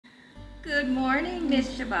Good morning,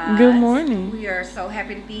 Miss Good Shabazz. morning. We are so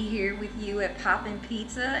happy to be here with you at Poppin'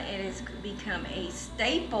 Pizza. It has become a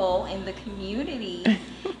staple in the community,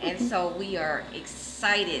 and so we are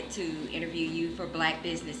excited to interview you for Black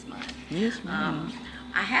Business Month. Yes, Um, ma'am.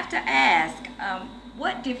 I have to ask,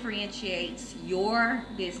 what differentiates your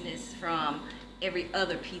business from every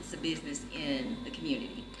other pizza business in the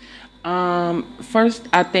community? First,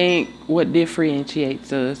 I think what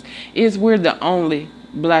differentiates us is we're the only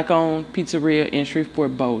black-owned pizzeria in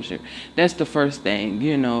Shreveport, Bossier. That's the first thing.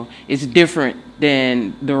 It's different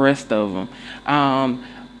than the rest of them.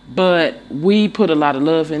 But we put a lot of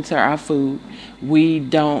love into our food. We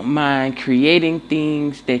don't mind creating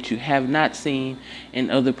things that you have not seen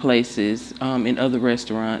in other places, in other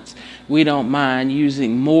restaurants. We don't mind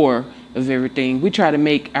using more of everything. We try to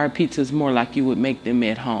make our pizzas more like you would make them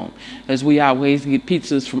at home, as we always get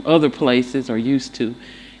pizzas from other places or used to,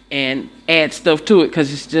 and add stuff to it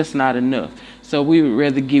because it's just not enough. So we would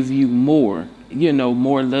rather give you more,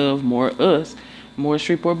 more love, more us, more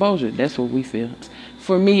Shreveport Bossier. That's what we feel.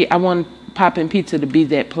 For me, I want Poppin' Pizza to be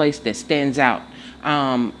that place that stands out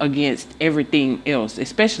against everything else,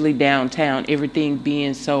 especially downtown, everything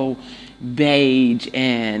being so beige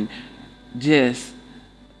and just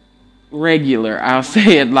regular. I'll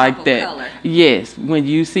say it Pop like of that. color. Yes, when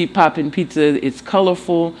you see Poppin' Pizza, it's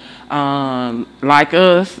colorful. Like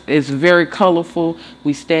us, it's very colorful.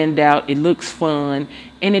 We stand out. It looks fun,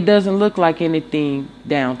 and it doesn't look like anything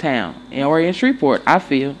downtown or in Shreveport, I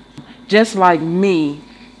feel. Just like me,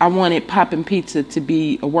 I wanted Poppin' Pizza to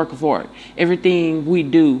be a work of art. Everything we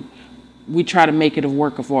do, we try to make it a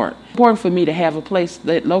work of art. It's important for me to have a place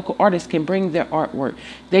that local artists can bring their artwork.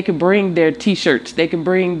 They can bring their t-shirts, they can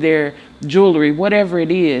bring their jewelry, whatever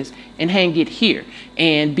it is, and hang it here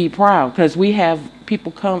and be proud, because we have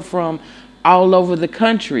people come from all over the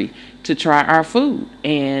country to try our food.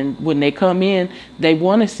 And when they come in, they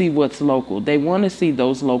want to see what's local. They want to see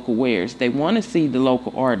those local wares. They want to see the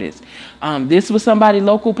local artists. This was somebody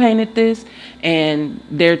local painted this, and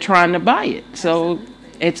they're trying to buy it. So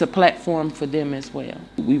it's a platform for them as well.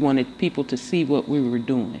 We wanted people to see what we were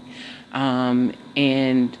doing.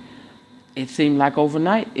 And it seemed like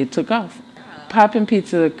overnight it took off. Poppin'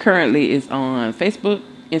 Pizza currently is on Facebook,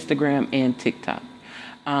 Instagram, and TikTok.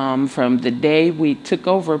 From the day we took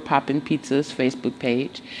over Poppin' Pizza's Facebook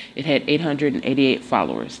page, it had 888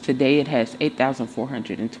 followers. Today it has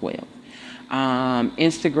 8,412.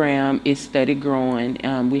 Instagram is steady growing.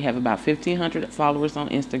 We have about 1,500 followers on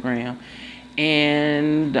Instagram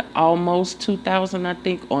and almost 2,000, I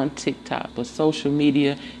think, on TikTok. But social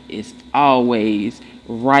media is always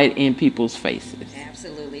right in people's faces.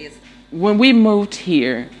 Absolutely. When we moved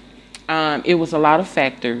here, it was a lot of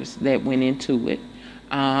factors that went into it.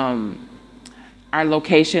 Our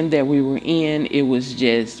location that we were in, it was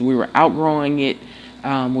just, we were outgrowing it.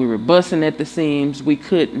 We were busting at the seams. We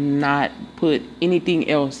could not put anything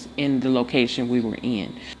else in the location we were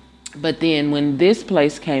in. But then when this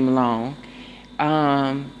place came along,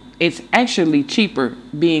 it's actually cheaper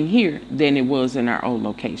being here than it was in our old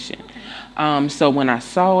location. So when I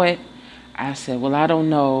saw it, I said, well, I don't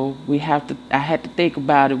know. I had to think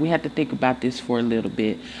about it. We had to think about this for a little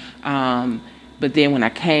bit. But then when I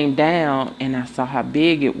came down and I saw how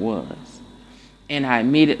big it was, and I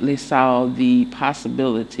immediately saw the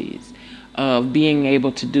possibilities of being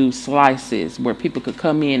able to do slices where people could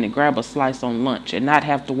come in and grab a slice on lunch and not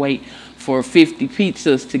have to wait for 50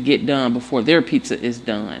 pizzas to get done before their pizza is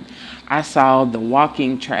done. I saw the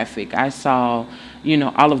walking traffic. I saw,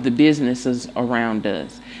 all of the businesses around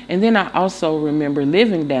us. And then I also remember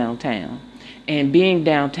living downtown and being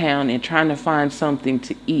downtown and trying to find something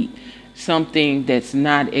to eat. Something that's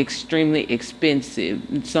not extremely expensive,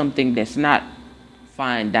 something that's not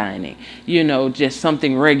fine dining, just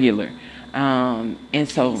something regular. And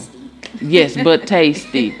so, yes, but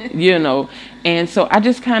tasty, And so I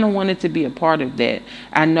just kind of wanted to be a part of that.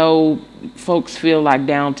 I know folks feel like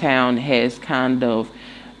downtown has kind of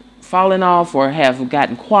fallen off or have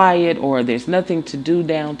gotten quiet or there's nothing to do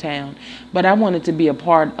downtown, but I wanted to be a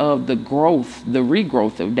part of the growth, the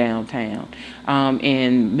regrowth of downtown,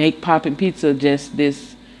 and make Poppin' Pizza just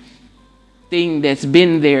this thing that's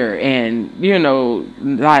been there and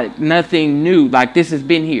like nothing new, like this has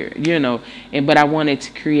been here, but I wanted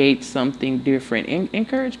to create something different and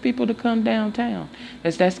encourage people to come downtown,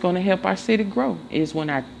 because that's going to help our city grow, is when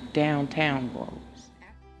our downtown grows.